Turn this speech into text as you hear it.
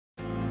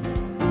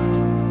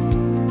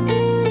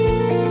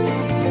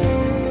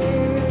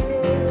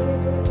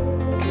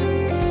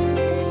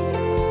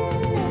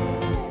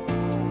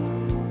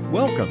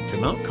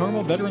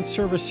Carmel Veterans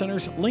Service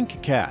Center's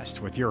LinkCast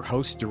with your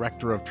host,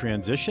 Director of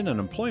Transition and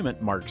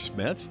Employment, Mark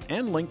Smith,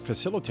 and Link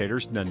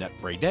facilitators, Nanette,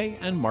 Brede,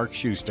 and Mark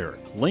Shuster.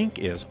 Link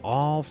is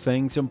all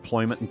things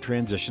employment and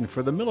transition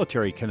for the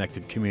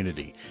military-connected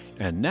community.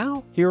 And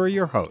now, here are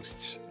your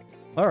hosts.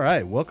 All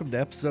right, welcome to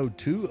episode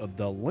 2 of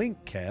the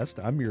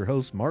LinkCast. I'm your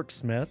host, Mark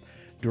Smith,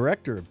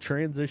 Director of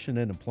Transition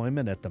and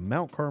Employment at the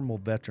Mount Carmel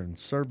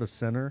Veterans Service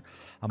Center.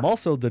 I'm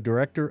also the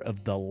Director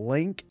of the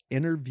Link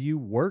Interview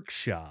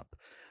Workshop.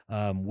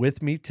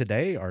 With me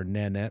today are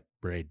Nanette,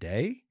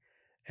 Brede,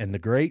 and the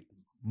great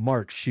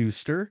Mark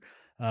Shuster,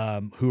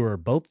 who are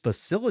both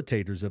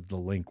facilitators of the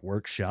Link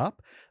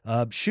Workshop.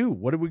 Shu,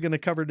 what are we going to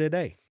cover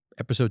today?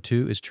 Episode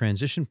 2 is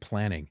transition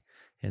planning.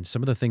 And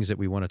some of the things that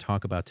we want to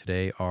talk about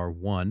today are,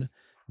 one,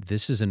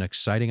 this is an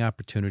exciting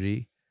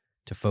opportunity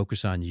to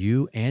focus on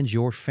you and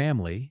your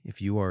family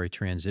if you are a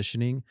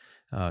transitioning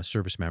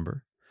service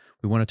member.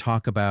 We want to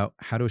talk about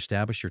how to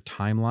establish your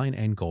timeline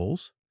and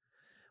goals.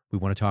 We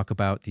want to talk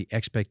about the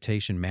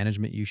expectation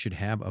management you should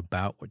have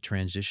about what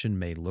transition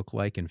may look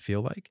like and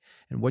feel like,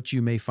 and what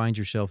you may find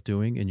yourself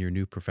doing in your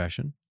new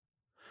profession.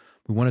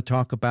 We want to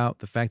talk about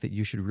the fact that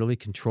you should really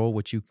control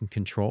what you can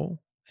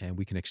control, and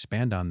we can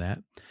expand on that.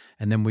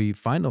 And then the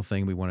final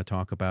thing we want to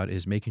talk about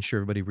is making sure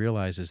everybody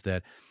realizes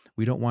that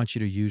we don't want you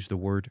to use the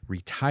word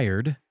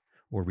retired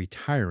or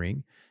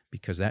retiring,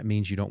 because that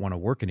means you don't want to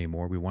work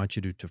anymore. We want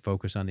you to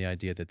focus on the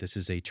idea that this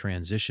is a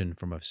transition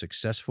from a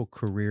successful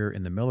career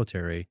in the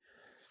military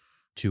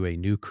to a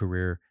new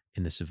career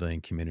in the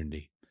civilian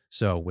community.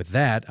 So with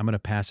that, I'm going to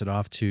pass it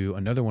off to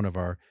another one of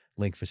our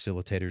Link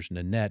facilitators,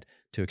 Nanette,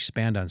 to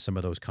expand on some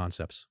of those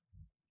concepts.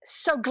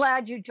 So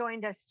glad you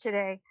joined us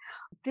today.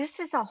 This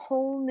is a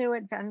whole new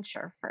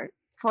adventure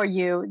for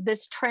you,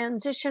 this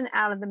transition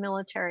out of the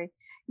military.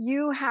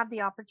 You have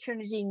the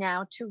opportunity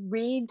now to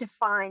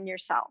redefine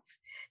yourself.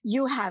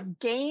 You have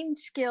gained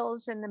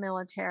skills in the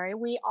military.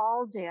 We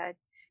all did.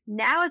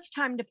 Now it's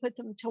time to put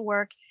them to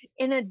work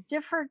in a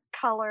different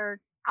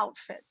colored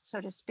outfit,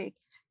 so to speak.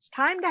 It's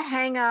time to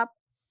hang up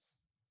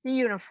the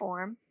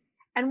uniform.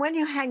 And when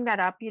you hang that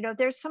up,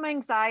 there's some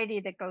anxiety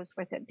that goes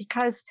with it,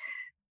 because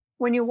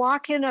when you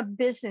walk in a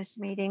business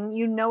meeting,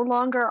 you no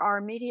longer are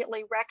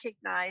immediately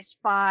recognized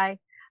by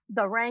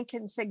the rank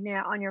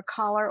insignia on your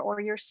collar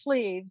or your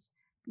sleeves.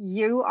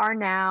 You are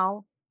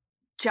now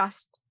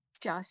just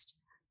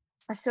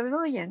a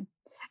civilian.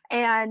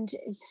 And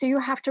so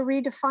you have to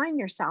redefine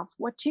yourself.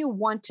 What do you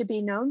want to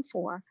be known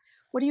for?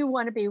 What do you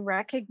want to be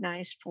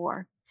recognized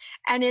for?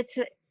 And it's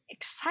an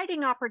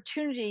exciting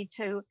opportunity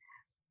to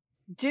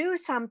do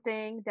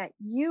something that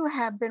you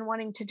have been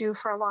wanting to do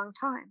for a long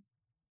time,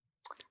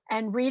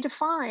 and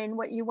redefine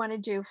what you want to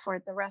do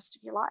for the rest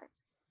of your life.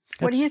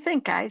 What do you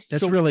think, guys?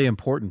 That's really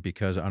important,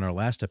 because on our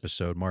last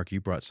episode, Mark,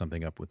 you brought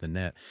something up with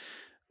Nanette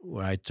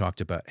where I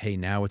talked about, hey,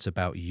 now it's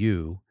about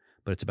you,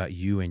 but it's about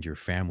you and your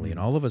family. Mm-hmm. And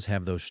all of us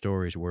have those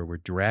stories where we're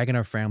dragging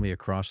our family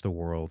across the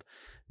world.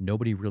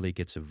 Nobody really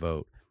gets a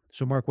vote.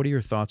 So, Mark, what are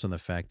your thoughts on the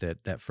fact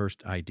that that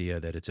first idea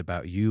that it's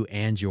about you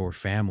and your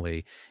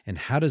family, and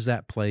how does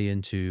that play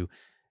into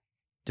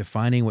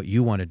defining what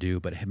you want to do,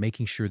 but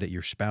making sure that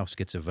your spouse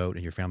gets a vote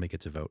and your family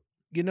gets a vote?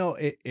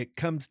 It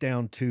comes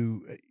down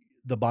to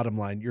the bottom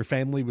line. Your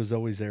family was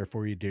always there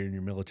for you during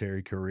your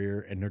military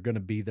career, and they're going to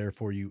be there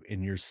for you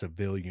in your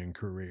civilian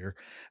career.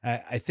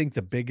 I think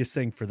the biggest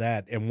thing for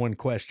that, and one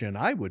question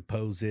I would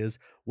pose is,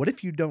 what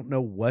if you don't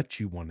know what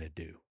you want to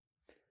do?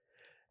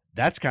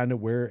 That's kind of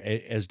where,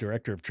 as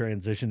Director of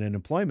Transition and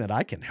Employment,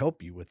 I can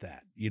help you with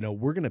that.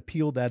 We're going to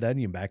peel that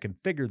onion back and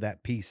figure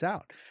that piece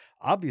out.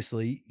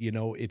 Obviously,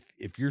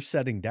 if you're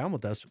sitting down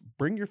with us,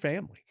 bring your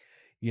family.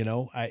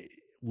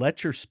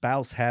 Let your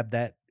spouse have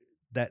that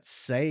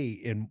say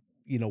in,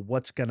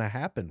 what's going to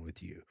happen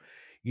with you.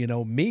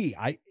 Me,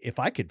 if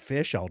I could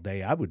fish all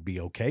day, I would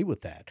be okay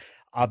with that.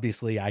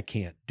 Obviously, I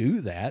can't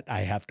do that.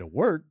 I have to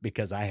work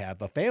because I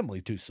have a family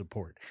to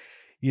support.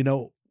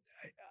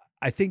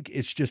 I think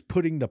it's just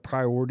putting the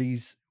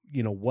priorities,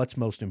 what's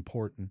most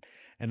important.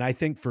 And I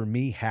think for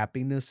me,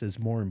 happiness is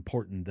more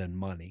important than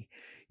money.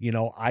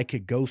 I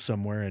could go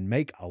somewhere and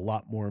make a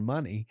lot more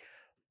money,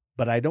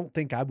 but I don't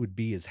think I would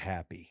be as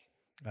happy.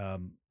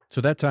 So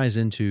that ties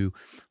into,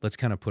 let's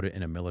kind of put it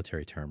in a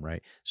military term,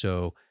 right?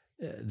 So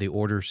the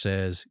order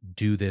says,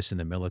 do this in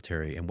the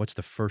military. And what's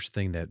the first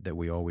thing that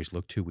we always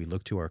look to? We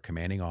look to our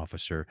commanding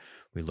officer.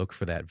 We look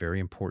for that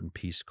very important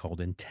piece called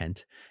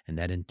intent. And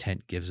that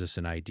intent gives us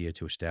an idea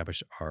to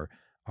establish our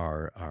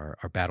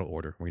battle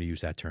order. We're going to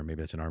use that term.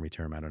 Maybe that's an Army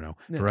term. I don't know.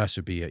 Yeah. For us,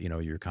 it'd be,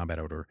 your combat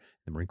order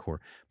in the Marine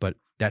Corps. But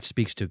that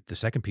speaks to the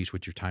second piece,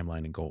 which your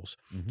timeline and goals.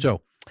 Mm-hmm.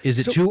 So is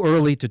it too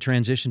early to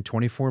transition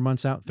 24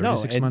 months out,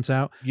 36 months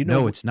out?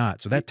 No, it's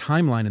not. So that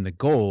timeline and the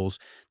goals,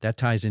 that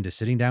ties into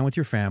sitting down with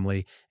your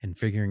family and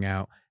figuring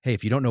out, hey,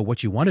 if you don't know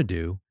what you want to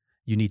do,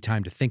 you need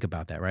time to think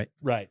about that, right?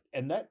 Right.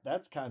 And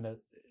that's kind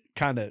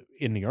of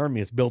in the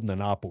Army, it's building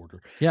an op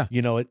order. Yeah.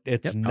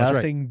 It's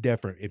nothing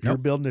different. If you're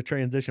building a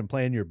transition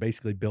plan, you're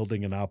basically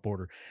building an op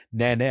order.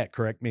 Nanette,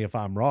 correct me if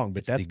I'm wrong,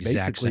 but that's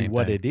basically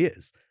what it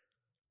is.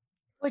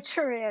 It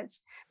sure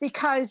is,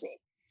 because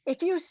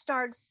if you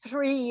start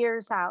 3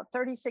 years out,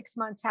 36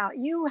 months out,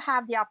 you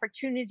have the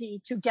opportunity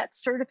to get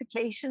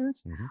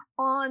certifications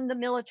on the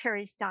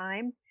military's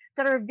dime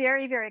that are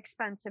very, very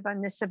expensive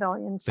on the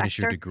civilian sector. Finish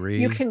your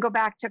degree. You can go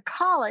back to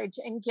college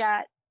and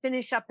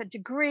finish up a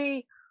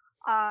degree,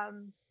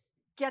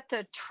 get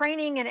the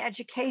training and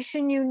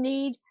education you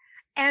need,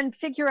 and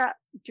figure out,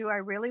 do I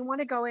really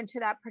want to go into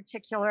that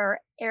particular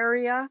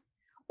area,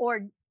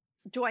 or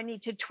do I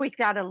need to tweak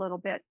that a little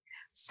bit,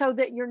 so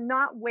that you're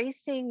not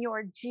wasting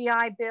your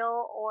GI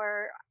Bill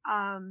or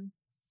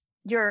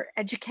your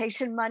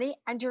education money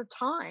and your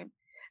time,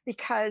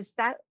 because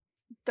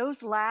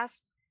those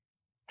last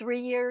 3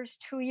 years,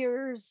 2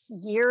 years,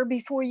 year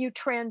before you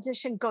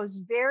transition goes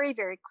very,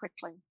 very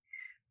quickly.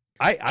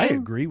 I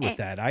agree with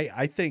that.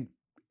 I think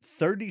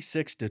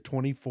 36 to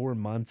 24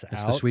 months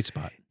That's out, the sweet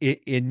spot.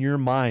 In your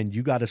mind,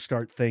 you got to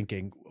start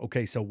thinking,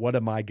 okay, so what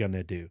am I going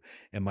to do?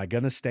 Am I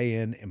going to stay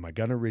in? Am I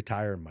going to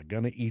retire? Am I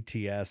going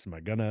to ETS? Am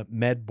I going to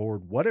med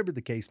board? Whatever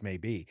the case may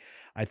be.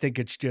 I think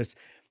it's just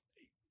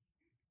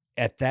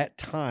at that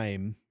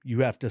time, you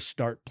have to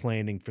start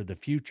planning for the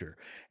future.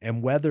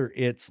 And whether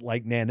it's,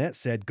 like Nanette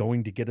said,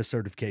 going to get a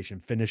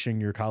certification,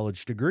 finishing your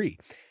college degree.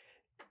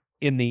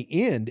 In the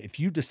end, if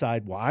you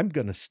decide, well, I'm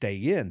going to stay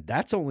in,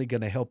 that's only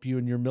going to help you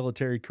in your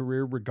military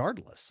career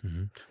regardless.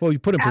 Well, you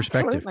put in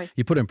perspective. Absolutely.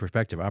 You put in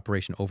perspective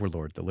Operation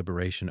Overlord, the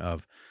liberation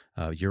of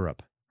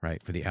Europe,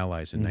 right, for the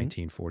Allies in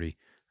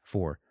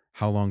 1944.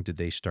 How long back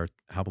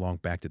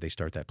did they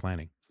start that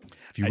planning?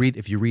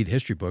 If you read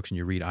history books and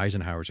you read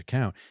Eisenhower's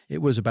account,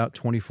 it was about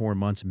 24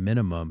 months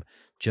minimum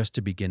just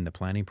to begin the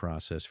planning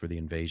process for the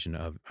invasion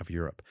of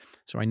Europe.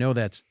 So I know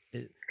that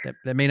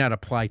may not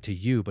apply to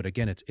you, but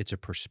again, it's a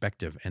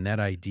perspective, and that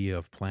idea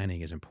of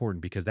planning is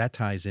important because that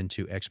ties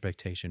into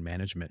expectation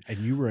management. And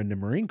you were in the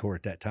Marine Corps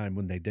at that time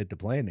when they did the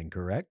planning,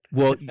 correct?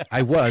 Well,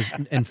 I was.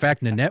 In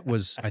fact, Nanette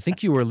was. I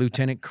think you were a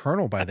lieutenant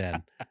colonel by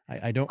then.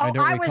 I don't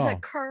recall. I was a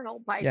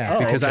colonel by then. Yeah,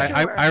 because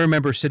I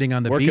remember sitting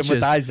on the beaches. Working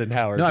with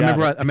Eisenhower. No,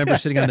 I remember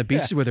sitting on the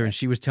beaches with her, and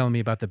she was telling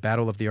me about the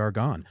Battle of the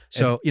Argonne.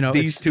 So,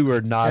 these two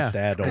are not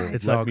that old.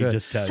 It's Let all me good.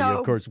 just tell you.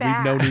 Of course,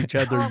 bad. we've known each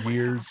other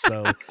years.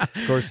 So,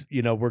 of course,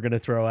 we're going to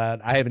throw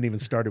out. I haven't even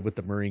started with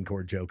the Marine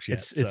Corps jokes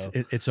yet.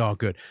 It's all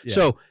good. Yeah.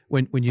 So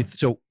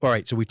all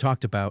right. So we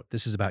talked about,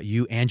 this is about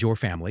you and your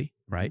family,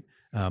 right?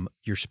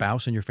 Your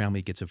spouse and your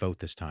family gets a vote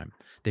this time.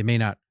 They may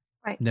not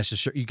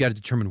necessarily, you got to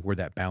determine where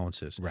that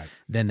balance is. Right.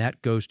 Then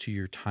that goes to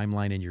your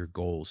timeline and your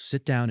goals.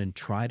 Sit down and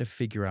try to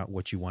figure out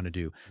what you want to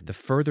do. The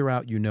further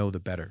out you know, the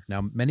better.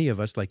 Now, many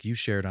of us, like you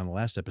shared on the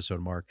last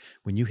episode, Mark,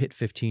 when you hit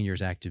 15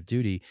 years active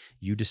duty,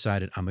 you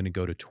decided, I'm going to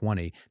go to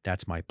 20.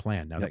 That's my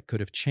plan. Now, that could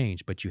have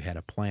changed, but you had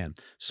a plan.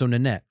 So,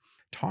 Nanette,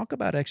 talk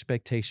about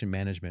expectation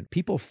management.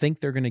 People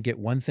think they're going to get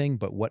one thing,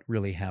 but what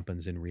really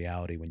happens in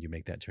reality when you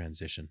make that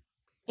transition?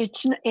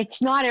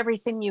 It's not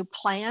everything you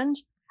planned.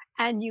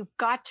 And you've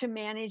got to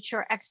manage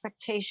your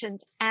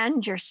expectations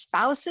and your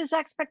spouse's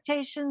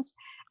expectations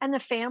and the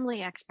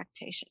family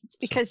expectations,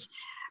 because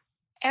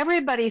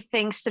everybody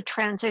thinks the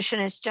transition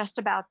is just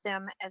about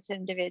them as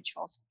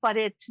individuals, but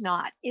it's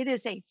not. It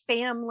is a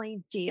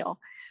family deal,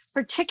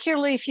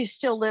 particularly if you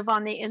still live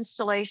on the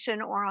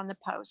installation or on the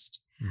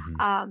post.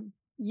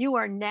 You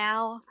are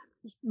now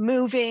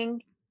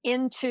moving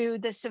into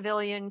the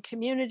civilian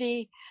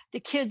community.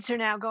 The kids are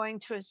now going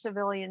to a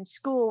civilian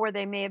school where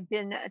they may have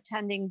been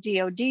attending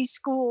DoD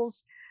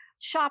schools.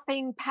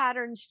 Shopping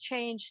patterns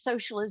change,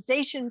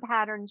 socialization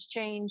patterns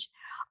change,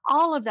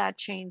 all of that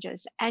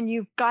changes, and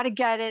you've got to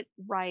get it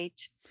right.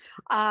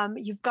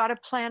 You've got to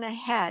plan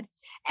ahead.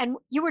 And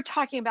you were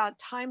talking about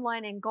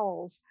timeline and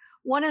goals.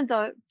 One of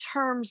the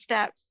terms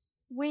that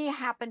we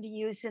happen to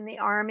use in the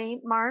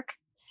Army, Mark,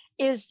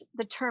 is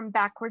the term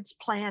backwards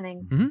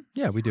planning.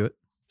 Yeah, we do it.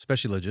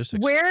 Especially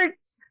logistics.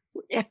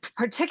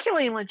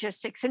 Particularly in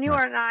logistics, and you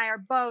and I are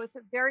both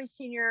very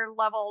senior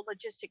level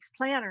logistics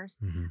planners.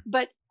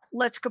 But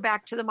let's go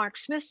back to the Mark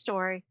Smith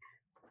story.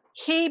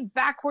 He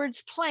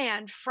backwards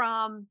planned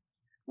from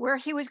where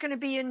he was going to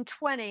be in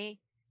 20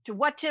 to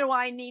what do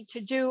I need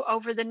to do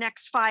over the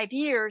next 5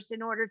 years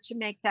in order to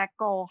make that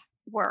goal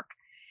work.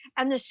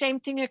 And the same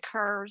thing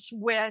occurs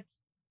with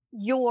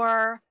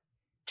your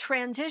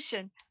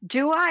transition.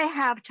 Do I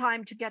have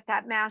time to get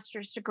that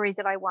master's degree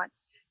that I want?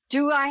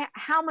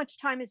 How much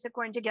time is it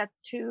going to get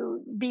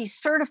to be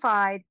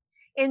certified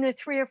in the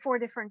 3 or 4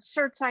 different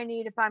certs I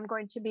need if I'm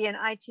going to be an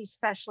IT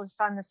specialist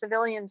on the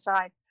civilian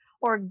side?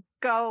 Or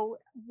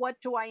what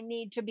do I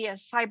need to be a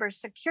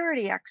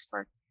cybersecurity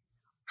expert?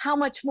 How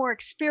much more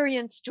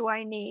experience do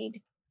I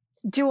need?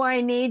 Do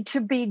I need to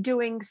be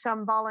doing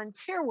some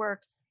volunteer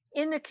work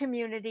in the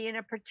community in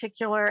a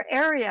particular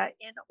area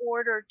in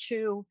order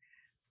to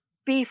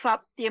beef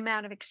up the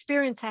amount of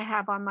experience I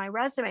have on my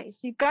resume?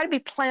 So you've got to be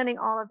planning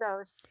all of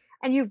those.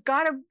 And you've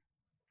got to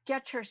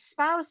get your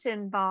spouse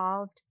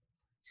involved.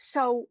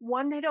 So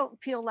one, they don't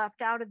feel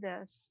left out of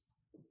this,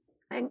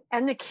 and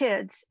the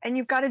kids, and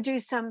you've got to do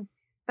some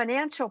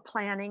financial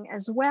planning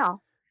as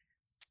well.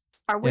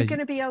 Are we Yeah, going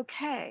to be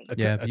okay?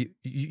 Yeah,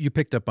 you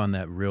picked up on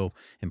that real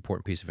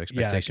important piece of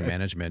expectation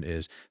management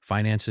is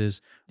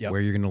finances, Yep. where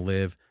you're going to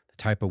live, the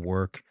type of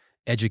work,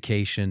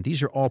 education.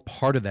 These are all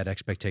part of that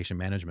expectation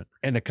management.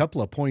 And a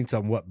couple of points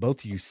on what both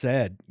of you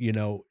said,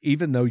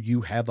 even though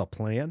you have a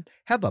plan,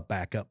 have a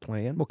backup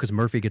plan. Well, because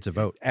Murphy gets a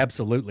vote.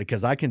 Absolutely.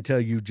 Because I can tell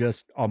you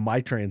just on my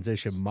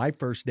transition, my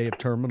first day of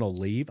terminal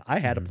leave, I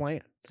had a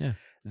plan. Yeah.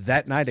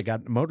 That night I got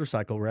in a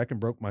motorcycle wreck and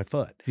broke my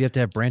foot. You have to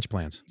have branch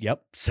plans.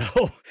 Yep.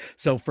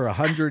 So for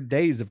 100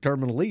 days of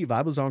terminal leave,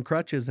 I was on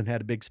crutches and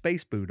had a big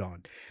space boot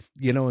on,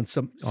 and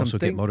some Also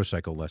get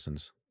motorcycle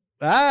lessons.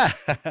 I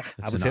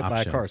was hit by a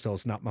option. car, so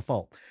it's not my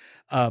fault.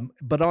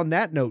 But on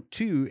that note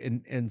too,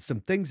 and some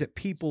things that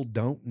people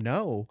don't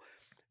know,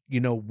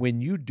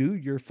 when you do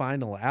your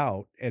final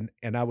out, and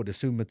I would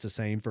assume it's the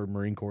same for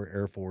Marine Corps,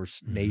 Air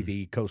Force,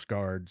 Navy, Coast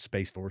Guard,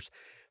 Space Force,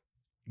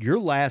 your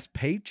last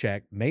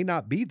paycheck may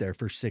not be there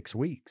for 6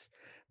 weeks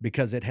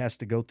because it has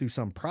to go through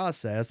some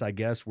process, I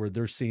guess, where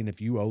they're seeing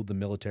if you owe the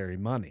military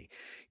money.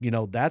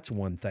 That's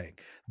one thing.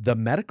 The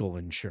medical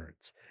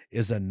insurance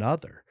is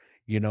another.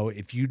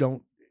 If you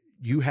don't,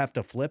 you have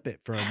to flip it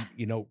from,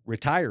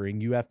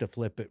 retiring, you have to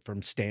flip it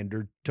from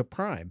standard to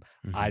prime.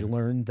 I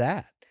learned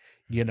that.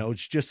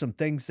 It's just some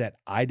things that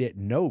I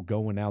didn't know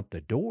going out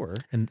the door.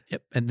 And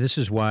this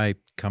is why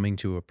coming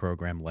to a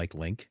program like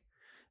Link,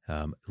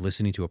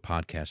 listening to a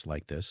podcast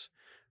like this,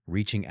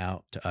 reaching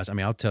out to us. I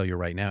mean, I'll tell you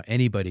right now,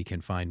 anybody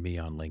can find me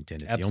on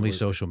LinkedIn. It's the only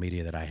social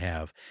media that I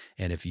have.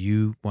 And if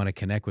you want to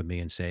connect with me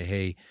and say,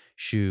 hey,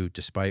 Shu,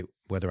 despite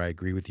whether I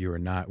agree with you or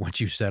not,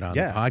 what you said on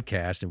the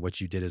podcast and what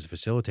you did as a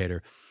facilitator,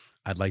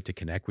 I'd like to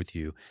connect with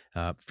you.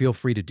 Feel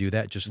free to do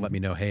that. Just let me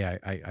know, hey,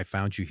 I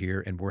found you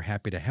here and we're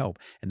happy to help.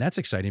 And that's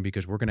exciting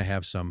because we're going to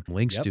have some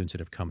Link students that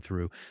have come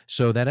through.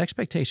 So that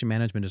expectation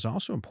management is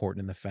also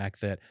important in the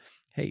fact that,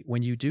 hey,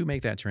 when you do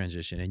make that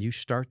transition and you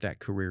start that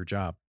career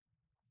job,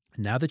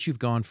 now that you've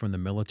gone from the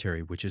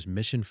military, which is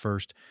mission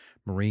first,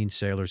 Marine,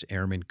 sailors,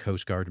 airmen,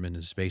 Coast Guardmen,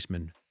 and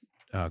spacemen,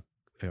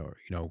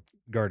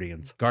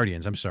 Guardians,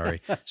 I'm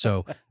sorry.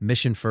 So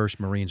mission first,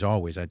 Marines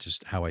always. That's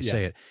just how I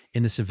say it.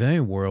 In the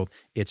civilian world,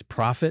 it's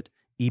profit,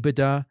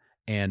 EBITDA,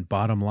 and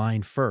bottom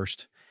line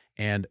first.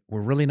 And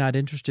we're really not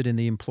interested in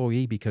the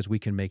employee because we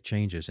can make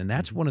changes. And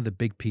that's one of the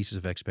big pieces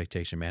of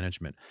expectation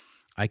management.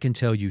 I can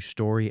tell you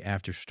story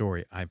after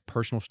story. I have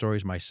personal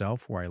stories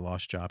myself where I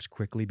lost jobs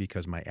quickly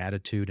because my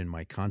attitude and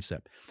my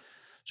concept.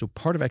 So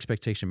part of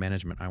expectation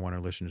management I want our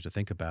listeners to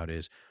think about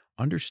is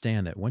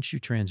understand that once you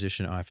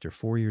transition after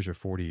 4 years or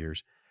 40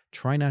 years,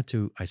 try not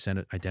to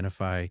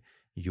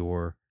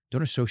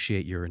don't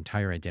associate your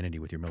entire identity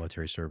with your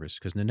military service.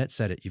 Because Nanette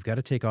said it, you've got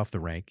to take off the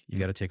rank, you've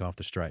got to take off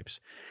the stripes.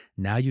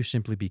 Now you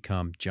simply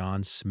become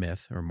John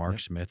Smith or Mark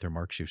Smith or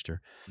Mark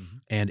Shuster.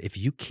 And if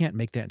you can't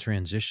make that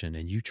transition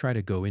and you try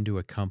to go into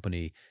a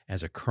company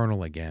as a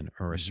colonel again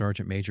or a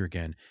sergeant major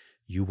again,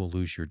 you will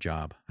lose your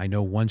job. I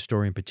know one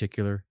story in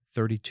particular,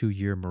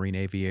 32-year Marine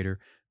aviator,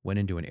 went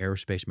into an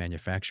aerospace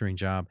manufacturing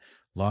job,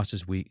 lost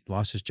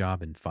his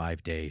job in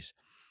 5 days.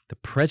 The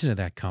president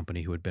of that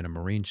company, who had been a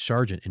Marine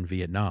sergeant in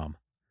Vietnam,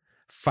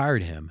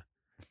 fired him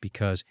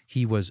because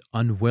he was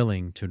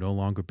unwilling to no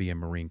longer be a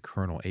Marine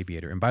colonel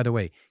aviator. And by the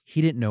way,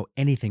 he didn't know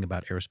anything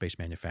about aerospace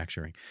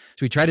manufacturing.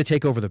 So he tried to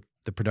take over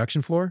the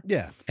production floor.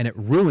 Yeah. And it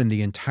ruined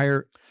the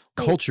entire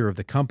culture of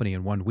the company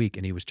in 1 week,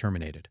 and he was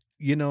terminated.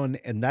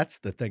 And that's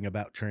the thing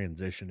about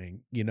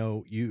transitioning.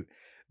 You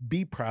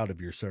be proud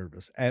of your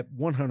service at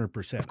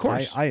 100%. Of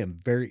course. I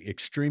am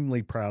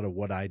extremely proud of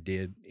what I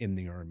did in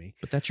the Army.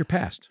 But that's your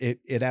past.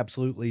 It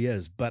absolutely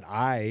is. But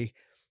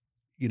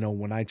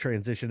when I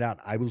transitioned out,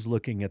 I was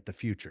looking at the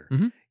future.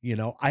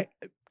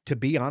 To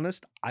be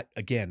honest, I,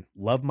 again,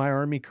 love my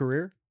Army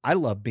career. I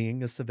love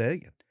being a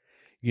civilian,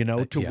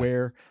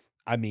 where,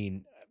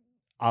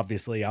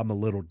 obviously I'm a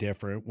little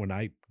different when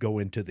I go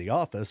into the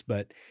office,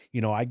 but,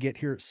 I get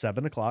here at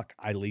 7:00.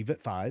 I leave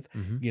at 5.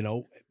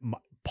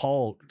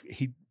 Paul,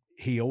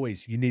 he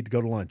always, you need to go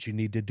to lunch. You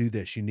need to do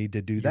this. You need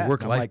to do that. Your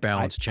work-life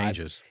balance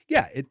changes.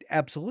 It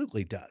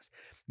absolutely does.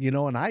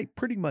 And I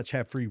pretty much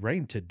have free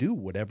reign to do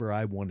whatever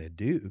I want to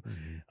do.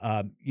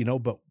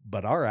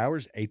 But our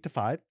hours, 8 to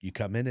 5, you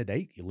come in at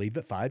 8, you leave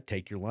at 5,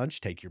 take your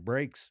lunch, take your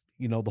breaks,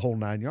 the whole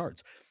 9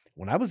 yards.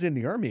 When I was in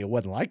the Army, it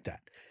wasn't like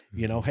that.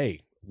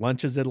 Hey,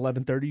 lunch is at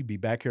 11:30, be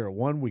back here at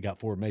 1. We got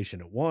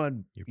formation at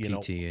 1. Your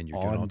PT and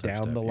you're doing all types of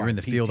down stuff. the line. You're in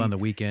the field on the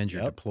weekends,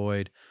 you're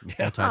deployed,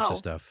 all types of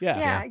stuff.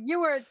 Yeah,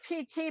 you were at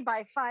PT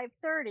by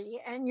 5:30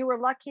 and you were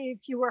lucky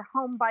if you were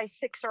home by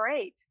 6 or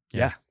 8.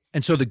 Yeah.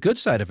 And so the good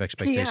side of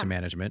expectation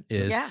management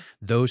is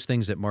those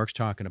things that Mark's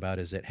talking about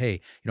is that,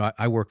 hey,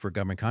 I work for a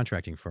government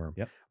contracting firm.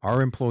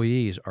 Our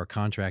employees are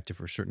contracted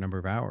for a certain number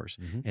of hours.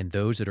 And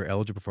those that are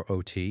eligible for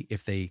OT,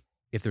 if they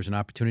If there's an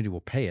opportunity, we'll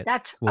pay it.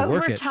 That's We'll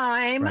work it.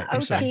 overtime. Right.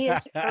 I'm sorry. OT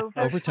is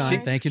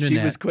overtime. Thank you, She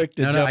Nanette. was quick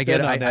to No, jump I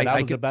get in it. on that. I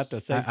was could- about to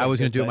say something. I was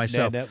going to do it but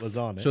myself. Nanette was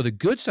on it. So the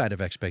good side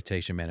of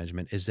expectation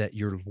management is that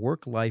your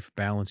work-life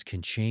balance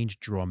can change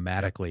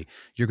dramatically.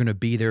 You're going to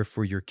be there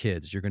for your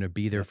kids. You're going to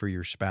be there for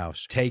your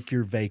spouse. Take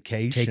your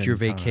vacation. Take your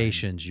time.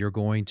 vacations. You're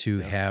going to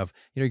have,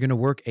 you're going to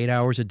work 8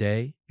 hours a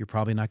day. You're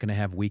probably not going to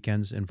have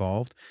weekends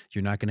involved.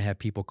 You're not going to have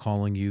people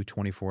calling you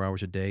 24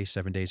 hours a day,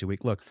 7 days a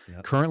week. Look,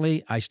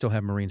 currently, I still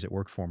have Marines that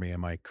work for me in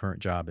my current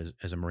job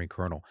as a Marine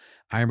Colonel.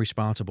 I am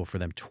responsible for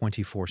them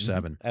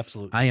 24/7.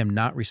 Absolutely. I am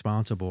not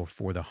responsible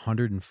for the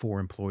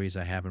 104 employees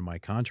I have in my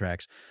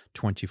contracts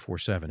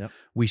 24/7.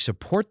 We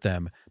support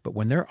them, but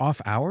when they're off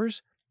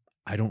hours,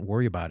 I don't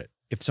worry about it.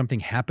 If something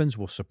happens,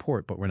 we'll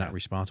support, but we're not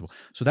responsible.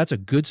 So that's a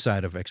good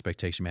side of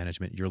expectation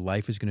management. Your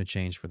life is going to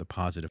change for the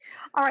positive.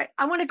 All right.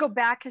 I want to go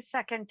back a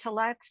second to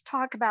let's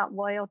talk about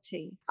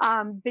loyalty.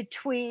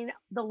 Between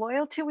the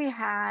loyalty we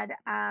had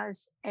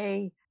as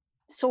a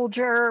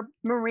soldier,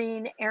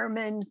 Marine,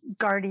 airman,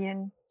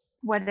 guardian,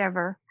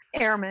 whatever,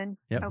 airman,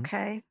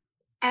 okay,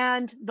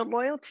 and the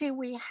loyalty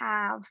we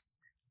have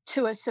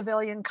to a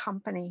civilian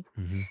company.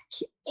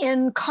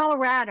 In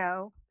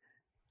Colorado,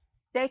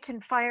 they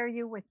can fire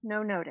you with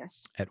no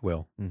notice. At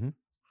will.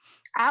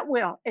 At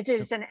will. It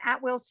is an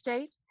at-will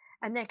state,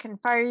 and they can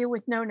fire you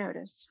with no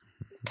notice.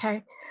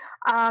 Okay.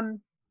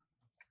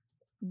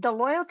 The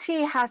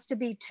loyalty has to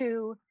be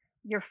to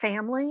your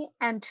family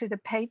and to the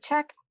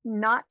paycheck,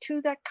 not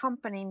to the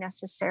company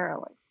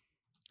necessarily.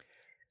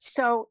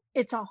 So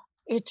it's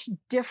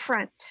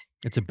different.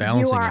 It's a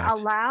balancing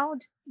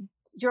act.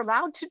 You're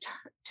allowed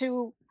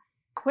to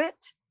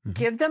quit,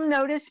 give them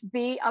notice,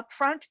 be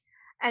upfront,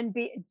 and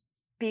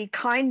be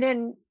kind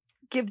and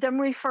give them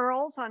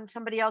referrals on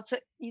somebody else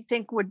that you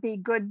think would be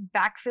good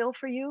backfill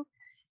for you.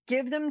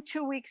 Give them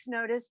 2 weeks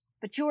notice,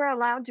 but you are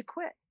allowed to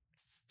quit.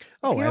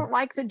 If you don't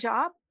like the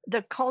job,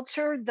 the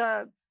culture,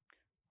 the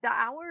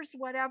hours,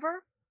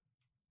 whatever,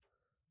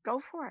 go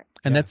for it.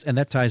 And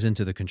that ties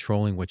into the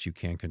controlling what you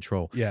can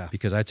control. Yeah.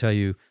 Because I tell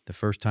you, the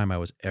first time I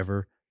was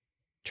ever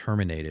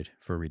terminated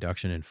for a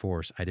reduction in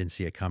force, I didn't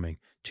see it coming.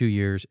 2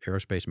 years,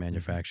 aerospace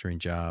manufacturing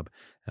job.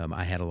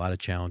 I had a lot of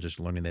challenges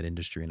learning that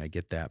industry, and I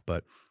get that.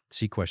 But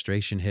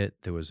sequestration hit.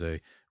 There was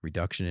a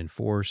reduction in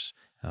force,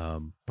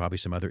 probably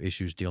some other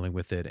issues dealing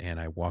with it. And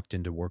I walked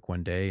into work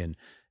one day and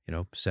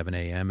 7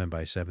 a.m. and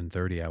by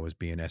 7:30, I was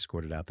being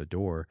escorted out the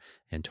door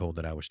and told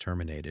that I was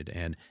terminated.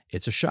 And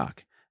it's a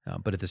shock.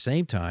 But at the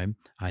same time,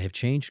 I have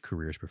changed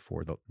careers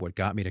before. What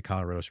got me to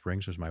Colorado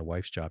Springs was my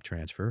wife's job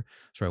transfer.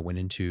 So I went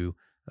into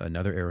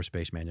another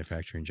aerospace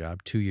manufacturing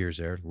job, 2 years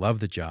there, loved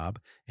the job.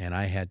 And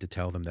I had to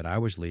tell them that I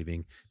was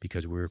leaving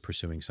because we were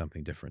pursuing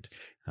something different.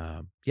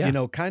 Kind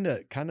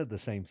of the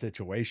same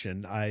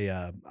situation.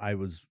 I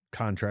was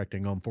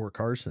contracting on Fort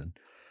Carson,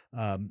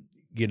 and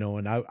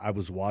I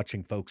was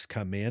watching folks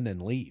come in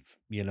and leave.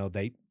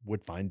 They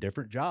would find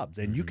different jobs,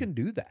 and you can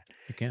do that.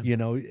 You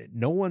can.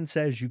 No one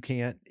says you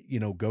can't,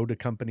 go to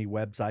company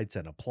websites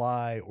and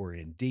apply, or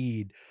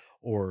Indeed,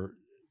 or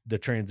the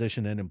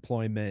transition and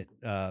employment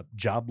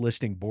job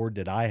listing board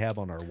that I have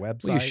on our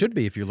website. Well, you should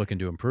be if you're looking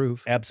to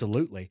improve.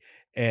 Absolutely.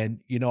 And,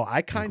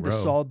 I kind of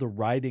saw the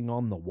writing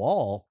on the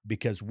wall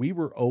because we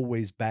were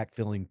always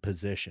backfilling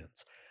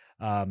positions.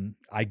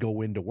 I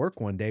go into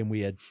work one day and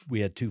we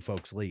had 2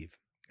 folks leave.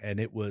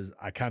 And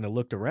I kind of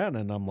looked around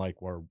and I'm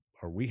like, well,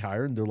 are we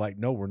hiring? They're like,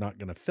 no, we're not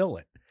going to fill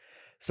it.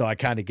 So I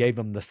kind of gave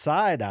them the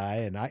side eye,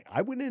 and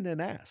I went in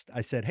and asked. I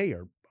said, hey,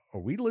 are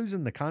we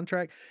losing the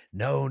contract?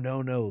 No.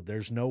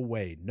 There's no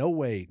way. No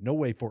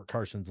way Fort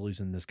Carson's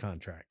losing this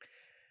contract.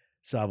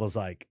 So I was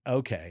like,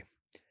 okay.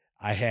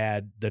 I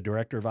had the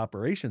director of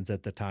operations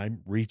at the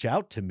time reach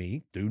out to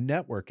me through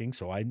networking.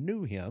 So I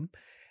knew him.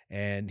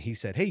 And he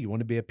said, hey, you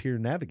want to be a peer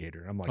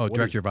navigator? I'm like,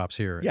 director of ops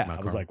here. Yeah.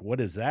 I was like,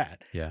 what is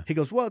that? Yeah. He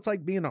goes, well, it's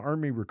like being an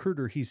Army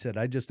recruiter. He said,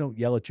 I just don't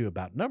yell at you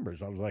about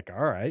numbers. I was like,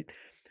 all right.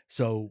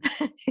 So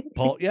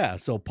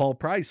Paul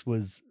Price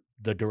was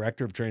the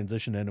director of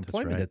transition and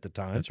employment at the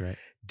time. That's right.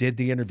 Did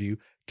the interview,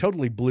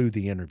 totally blew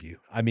the interview.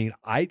 I mean,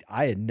 I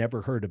had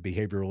never heard a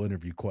behavioral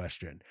interview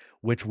question,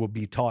 which will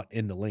be taught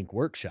in the Link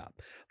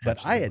workshop, but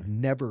Absolutely. I had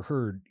never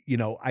heard,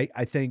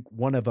 I think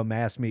one of them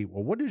asked me,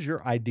 well, what is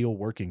your ideal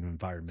working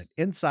environment,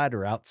 inside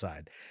or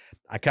outside?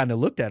 I kind of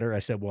looked at her. I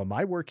said, well, am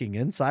I working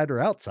inside or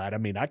outside? I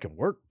mean, I can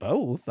work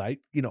both. I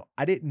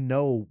didn't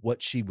know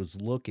what she was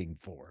looking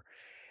for.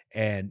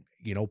 And,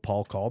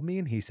 Paul called me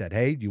and he said,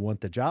 hey, do you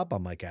want the job?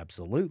 I'm like,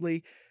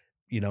 absolutely.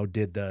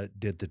 Did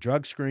the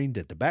drug screen,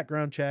 did the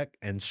background check,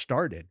 and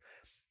started.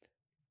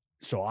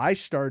 So I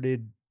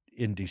started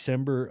in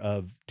December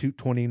of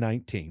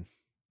 2019.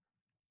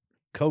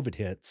 COVID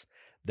hits.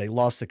 They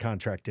lost the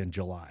contract in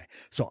July.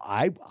 So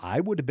I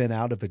would have been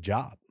out of a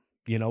job,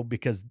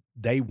 because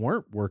they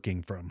weren't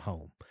working from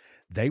home.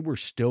 They were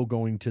still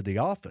going to the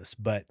office,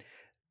 but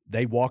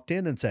they walked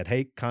in and said,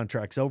 hey,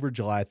 contract's over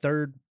July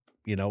 3rd,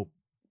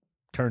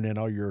 turn in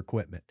all your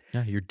equipment.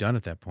 Yeah, you're done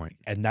at that point.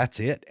 And that's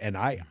it. And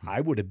I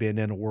would have been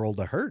in a world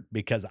of hurt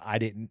because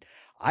I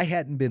I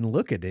hadn't been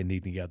looking at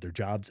any other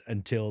jobs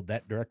until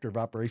that director of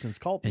operations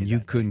called me. And you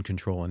that day. couldn't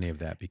control any of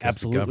that because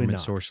Absolutely the government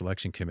not. source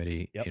selection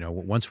committee, Yep. you know,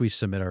 once we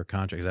submit our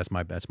contracts, that's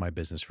my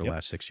business for the Yep.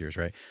 last 6 years,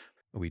 right?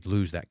 We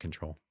lose that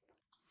control.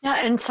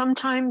 Yeah, and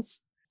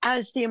sometimes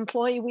as the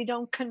employee, we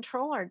don't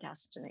control our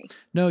destiny.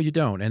 No, you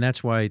don't. And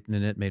that's why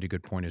Nanette made a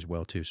good point as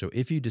well, too. So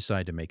if you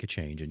decide to make a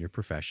change in your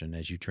profession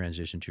as you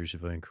transition to your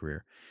civilian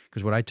career,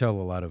 because what I tell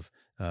a lot of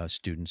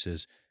students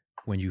is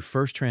when you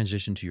first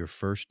transition to your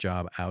first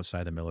job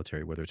outside the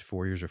military, whether it's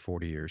 4 years or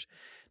 40 years,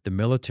 the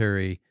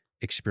military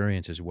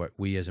experience is what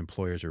we as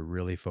employers are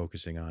really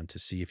focusing on to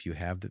see if you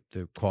have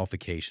the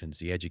qualifications,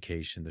 the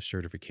education, the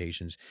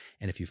certifications,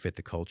 and if you fit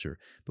the culture.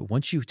 But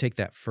once you take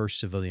that first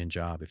civilian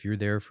job, if you're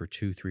there for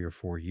 2, 3, or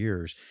 4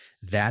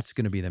 years, that's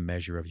going to be the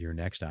measure of your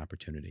next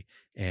opportunity.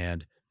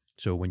 And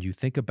so when you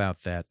think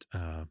about that,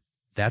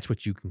 that's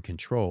what you can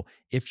control.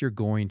 If you're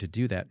going to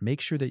do that, make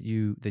sure that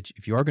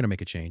if you are going to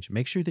make a change,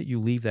 make sure that you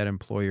leave that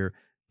employer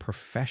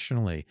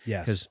professionally.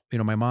 Yes. Because, you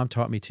know, my mom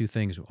taught me 2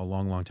 things a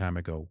long, long time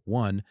ago.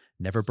 1,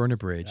 never burn a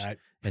bridge.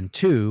 And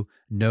 2,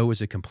 no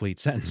is a complete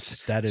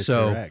sentence. That is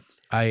so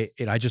correct.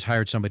 I just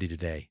hired somebody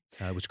today.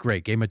 It was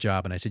great. Gave him a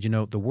job. And I said, you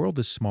know, the world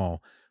is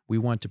small. We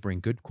want to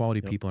bring good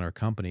quality people in our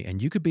company.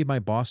 And you could be my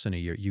boss in a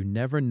year. You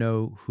never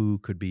know who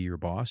could be your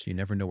boss. You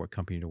never know what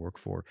company to work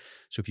for.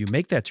 So if you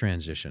make that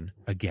transition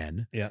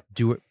again,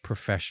 do it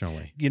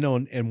professionally. You know,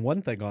 and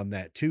one thing on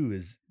that too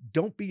is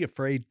don't be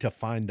afraid to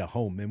find a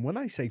home. And when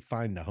I say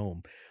find a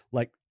home,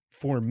 like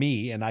for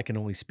me, and I can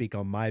only speak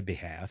on my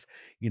behalf,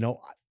 you know,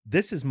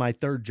 this is my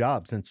 3rd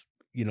job since,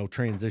 you know,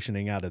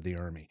 transitioning out of the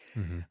Army.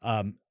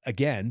 Mm-hmm.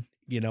 Again,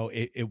 you know,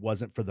 it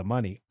wasn't for the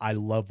money. I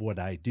love what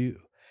I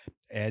do.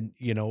 And,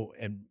 you know,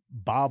 and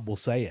Bob will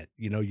say it,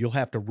 you know, you'll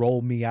have to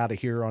roll me out of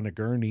here on a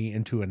gurney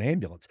into an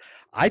ambulance.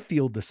 I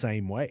feel the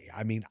same way.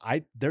 I mean,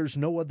 there's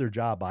no other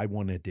job I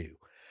want to do.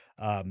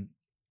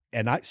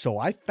 So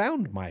I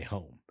found my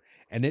home,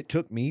 and it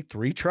took me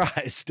 3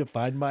 tries to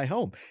find my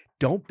home.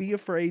 Don't be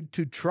afraid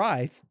to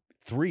try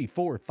 3,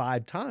 4,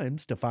 5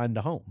 times to find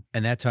a home.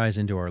 And that ties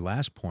into our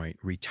last point,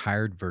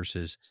 retired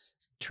versus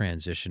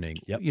transitioning.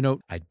 Yep. You know,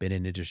 I'd been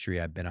in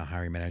industry, I've been a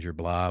hiring manager,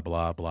 blah,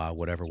 blah, blah,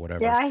 whatever.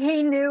 Yeah,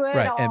 he knew it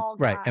all.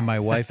 Right. And my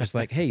wife is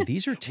like, hey,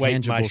 these are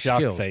tangible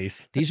skills.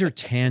 Face. These are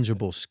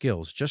tangible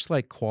skills, just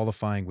like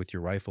qualifying with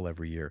your rifle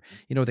every year.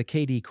 You know, the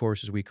KD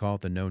course, as we call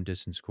it, the known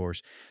distance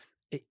course.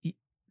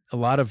 A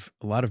lot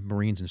of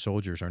Marines and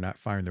soldiers are not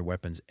firing their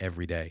weapons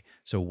every day.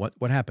 So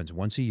what happens?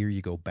 Once a year,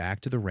 you go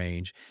back to the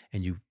range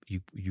and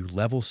you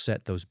level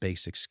set those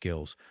basic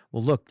skills.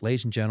 Well, look,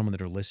 ladies and gentlemen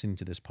that are listening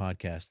to this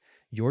podcast,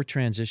 your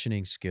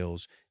transitioning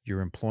skills,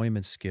 your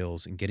employment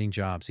skills, and getting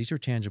jobs, these are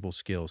tangible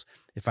skills.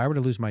 If I were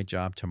to lose my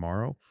job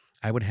tomorrow,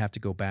 I would have to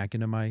go back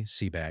into my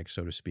sea bag,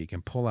 so to speak,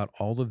 and pull out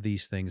all of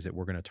these things that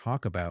we're going to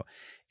talk about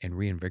and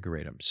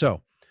reinvigorate them.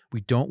 So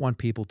we don't want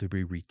people to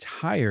be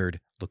retired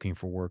looking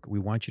for work. We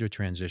want you to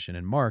transition.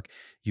 And Mark,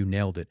 you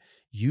nailed it.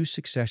 You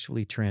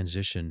successfully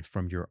transitioned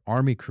from your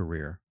Army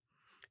career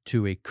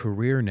to a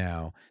career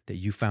now that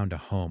you found a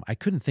home. I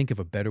couldn't think of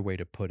a better way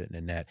to put it,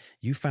 Nanette.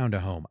 You found a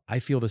home. I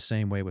feel the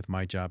same way with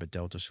my job at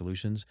Delta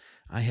Solutions.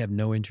 I have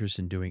no interest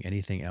in doing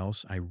anything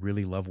else. I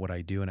really love what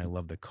I do, and I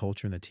love the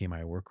culture and the team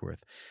I work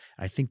with.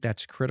 I think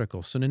that's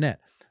critical. So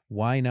Nanette,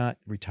 why not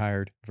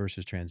retired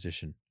versus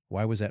transition?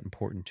 Why was that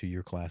important to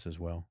your class as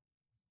well?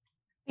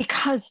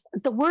 Because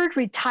the word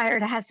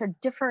retired has a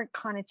different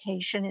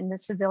connotation in the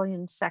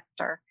civilian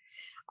sector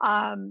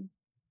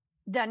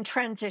than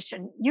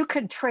transition. You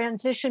could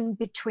transition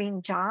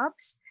between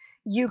jobs.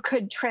 You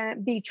could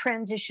be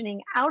transitioning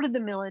out of the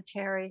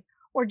military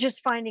or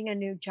just finding a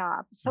new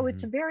job. So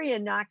it's a very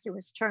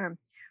innocuous term.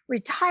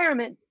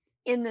 Retirement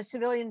in the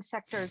civilian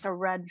sector is a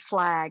red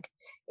flag.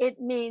 It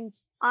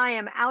means I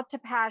am out to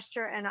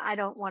pasture and I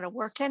don't want to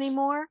work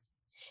anymore.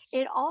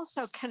 It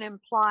also can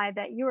imply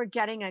that you are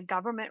getting a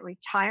government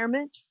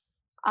retirement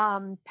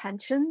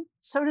pension,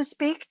 so to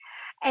speak,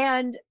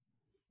 and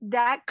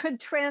that could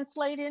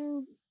translate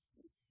into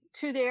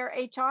their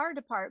HR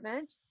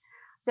department,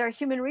 their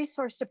human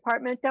resource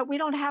department, that we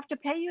don't have to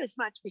pay you as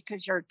much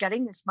because you're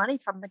getting this money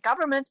from the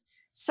government,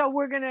 so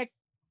we're going to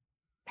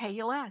pay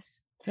you less.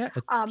 Yeah,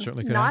 it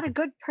certainly could not happen. a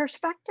good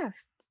perspective.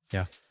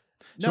 Yeah.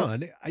 No,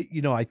 and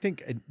I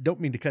think, I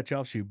don't mean to cut you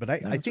off, Shu, but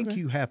I think okay.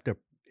 you have to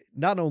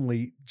not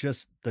only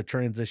just the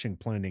transition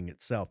planning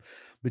itself,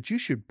 but you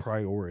should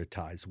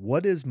prioritize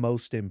what is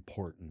most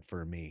important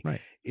for me.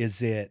 Right.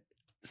 Is it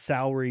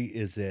salary?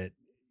 Is it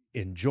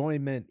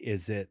enjoyment?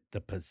 Is it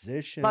the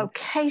position?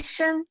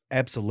 Location?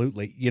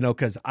 Absolutely. You know,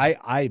 because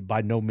I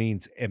by no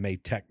means am a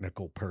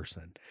technical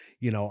person.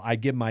 You know, I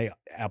give my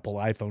Apple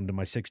iPhone to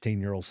my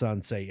 16-year-old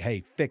son, say,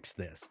 hey, fix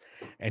this.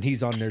 And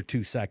he's on there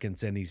 2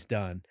 seconds and he's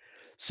done.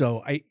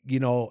 So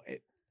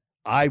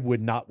I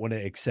would not want to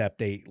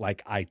accept a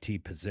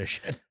IT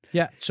position.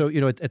 Yeah. So,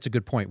 it's a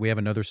good point. We have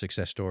another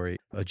success story.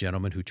 A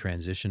gentleman who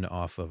transitioned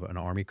off of an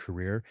Army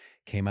career,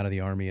 came out of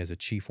the Army as a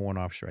Chief Warrant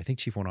Officer, I think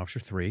Chief Warrant Officer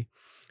 3,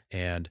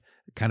 and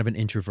kind of an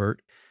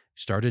introvert,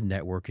 started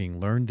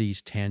networking, learned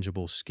these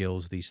tangible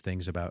skills, these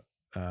things about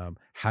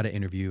how to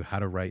interview, how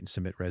to write and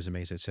submit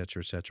resumes, et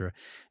cetera, et cetera.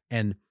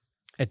 And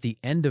at the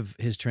end of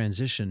his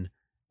transition,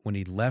 when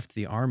he left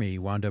the Army, he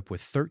wound up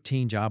with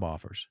 13 job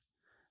offers.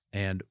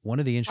 And one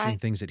of the interesting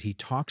things that he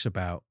talks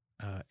about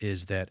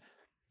is that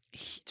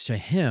to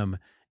him,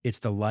 it's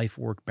the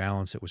life-work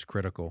balance that was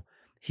critical.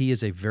 He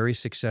is a very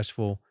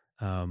successful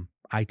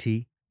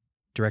IT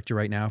director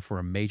right now for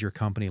a major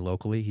company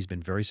locally. He's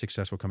been very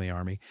successful coming to the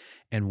Army.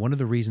 And one of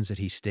the reasons that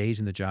he stays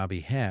in the job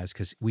he has,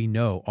 because we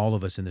know, all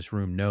of us in this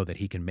room know that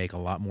he can make a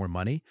lot more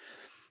money,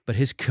 but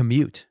his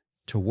commute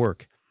to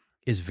work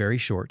is very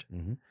short.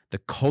 Mm-hmm. The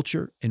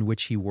culture in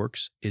which he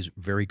works is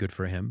very good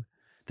for him.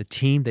 The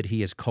team that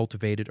he has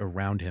cultivated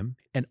around him,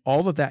 and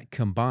all of that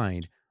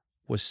combined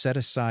was set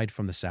aside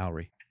from the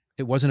salary.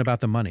 It wasn't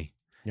about the money.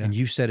 Yeah. And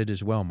you said it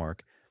as well,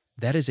 Mark.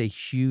 That is a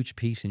huge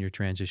piece in your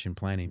transition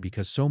planning,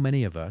 because so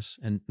many of us,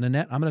 and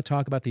Nanette, I'm going to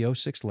talk about the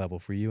 06 level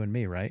for you and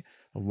me, right?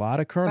 A lot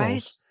of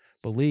colonels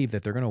believe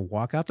that they're going to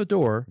walk out the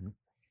door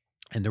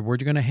and we're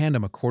going to hand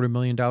them a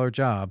 $250,000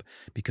 job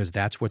because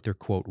that's what they're,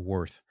 quote,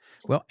 worth.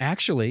 Well,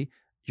 actually,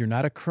 you're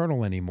not a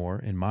colonel anymore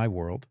in my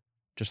world,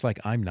 just like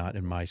I'm not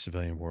in my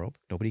civilian world.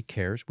 Nobody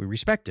cares. We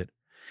respect it.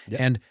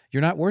 Yep. And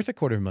you're not worth a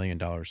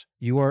 $250,000.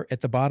 You are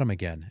at the bottom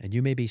again, and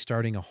you may be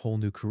starting a whole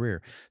new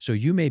career. So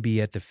you may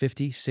be at the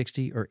 $50,000,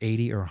 $60,000, or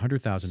 $80,000 or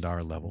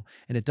 $100,000 level,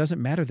 and it doesn't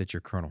matter that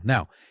you're colonel.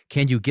 Now,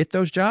 can you get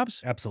those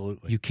jobs?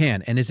 Absolutely. You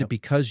can. And is it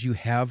because you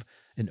have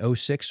an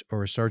 06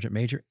 or a sergeant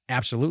major?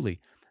 Absolutely.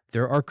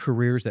 There are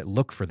careers that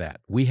look for that.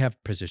 We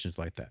have positions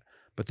like that,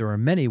 but there are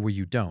many where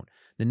you don't.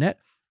 Nanette,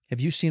 have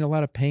you seen a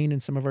lot of pain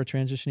in some of our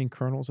transitioning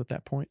colonels at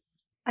that point?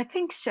 I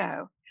think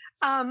so.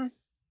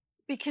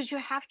 Because you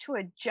have to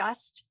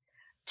adjust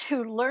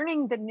to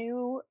learning the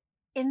new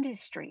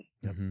industry.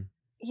 Mm-hmm.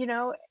 You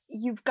know,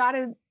 you've got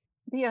to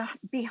be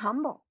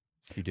humble.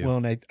 You do. Well,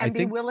 and I think,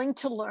 be willing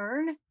to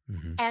learn,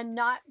 and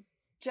not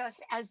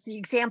just, as the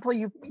example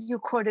you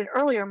quoted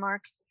earlier,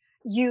 Mark,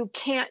 you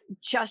can't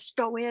just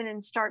go in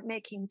and start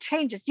making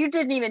changes. You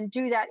didn't even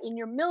do that in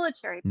your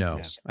military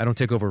position. I don't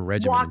take over a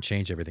regiment and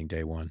change everything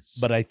day one.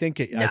 But I think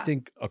I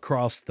think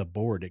across the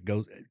board, it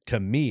goes, to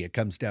me, it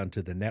comes down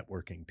to the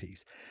networking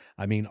piece.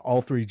 I mean,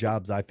 all 3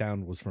 jobs I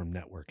found was from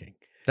networking.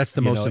 That's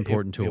the most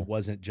important tool. It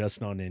wasn't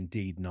just on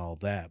Indeed and all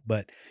that.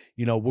 But,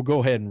 we'll go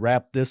ahead and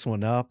wrap this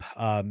one up.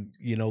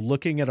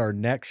 Looking at our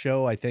next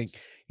show, I think,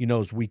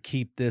 as we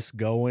keep this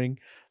going,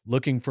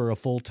 looking for a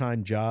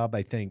full-time job,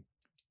 I think,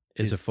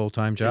 is a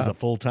full-time job. Is a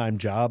full-time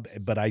job,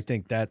 but I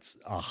think that's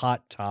a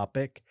hot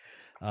topic.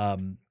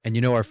 And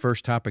our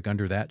first topic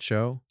under that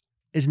show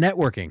is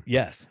networking.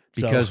 Yes.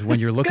 Because when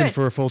you're looking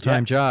for a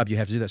full-time job, you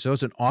have to do that. So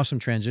it's an awesome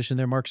transition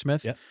there, Mark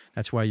Smith. Yep.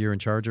 That's why you're in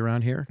charge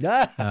around here.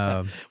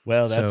 Well,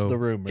 that's the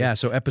rumor. Yeah,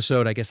 so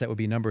episode, I guess that would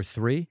be number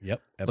 3.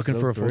 Yep. Looking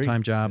for a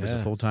full-time job is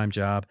a full-time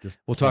job.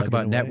 We'll talk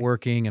about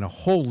networking and a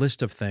whole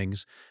list of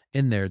things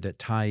in there that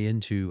tie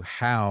into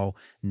how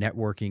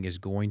networking is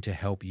going to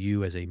help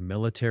you as a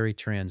military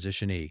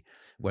transitionee,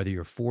 whether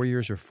you're 4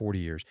 years or 40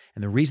 years.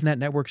 And the reason that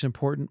network is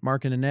important,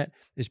 Mark and Nanette,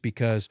 is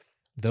because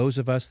those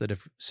of us that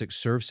have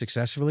served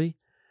successfully,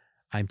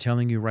 I'm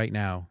telling you right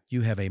now,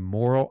 you have a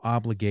moral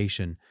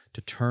obligation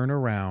to turn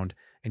around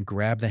and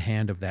grab the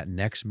hand of that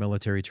next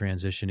military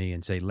transitionee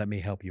and say, let me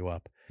help you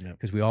up.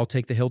 Because we all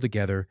take the hill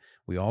together,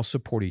 we all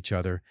support each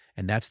other,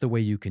 and that's the way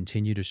you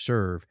continue to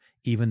serve,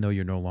 even though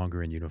you're no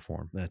longer in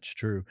uniform. That's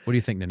true. What do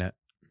you think, Nanette?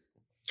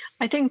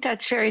 I think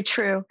that's very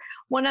true.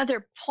 One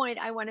other point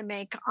I want to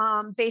make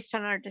based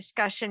on our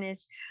discussion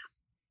is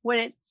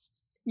when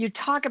you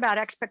talk about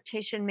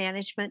expectation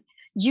management,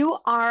 you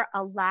are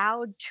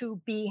allowed to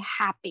be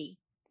happy.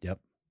 Yep.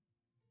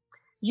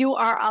 You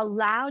are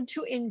allowed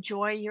to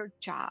enjoy your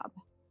job.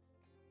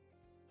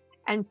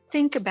 And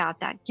think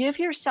about that. Give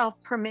yourself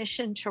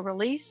permission to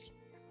release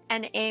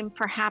and aim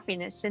for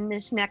happiness in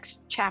this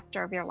next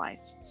chapter of your life.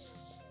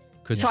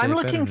 So I'm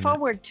looking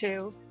forward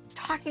to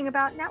talking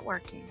about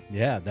networking.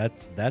 Yeah,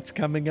 that's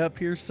coming up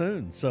here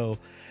soon. So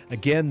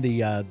again,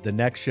 the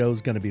next show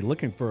is going to be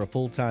looking for a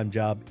full-time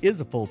job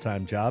is a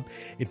full-time job.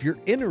 If you're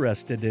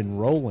interested in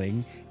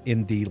enrolling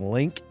in the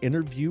Link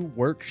Interview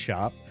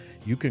Workshop,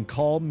 you can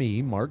call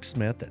me, Mark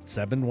Smith, at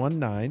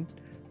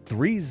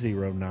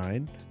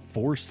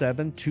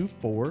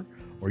 719-309-4724,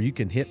 or you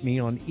can hit me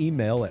on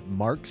email at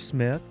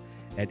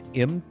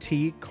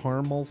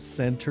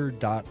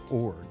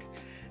marksmith@mtcarmelcenter.org.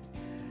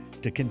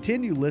 To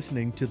continue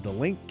listening to the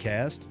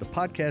Linkcast, the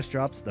podcast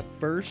drops the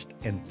first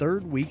and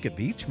third week of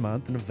each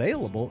month and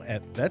available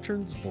at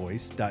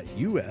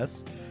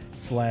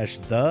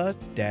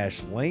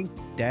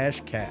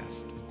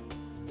veteransvoice.us/the-link-cast.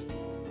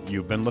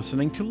 You've been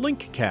listening to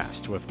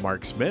Linkcast with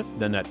Mark Smith,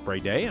 Nanette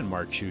Brede, and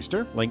Mark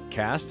Shuster.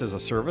 Linkcast is a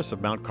service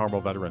of Mount Carmel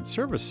Veterans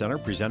Service Center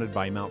presented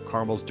by Mount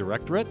Carmel's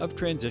Directorate of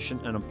Transition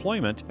and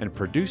Employment and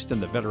produced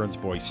in the Veterans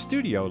Voice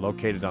studio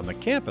located on the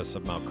campus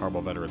of Mount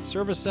Carmel Veterans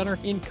Service Center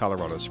in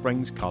Colorado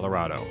Springs,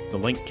 Colorado. The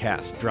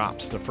Linkcast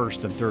drops the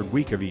first and third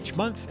week of each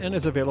month and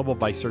is available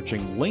by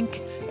searching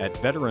Link at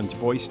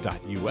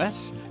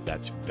veteransvoice.us.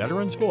 That's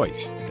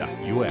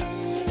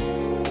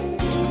veteransvoice.us.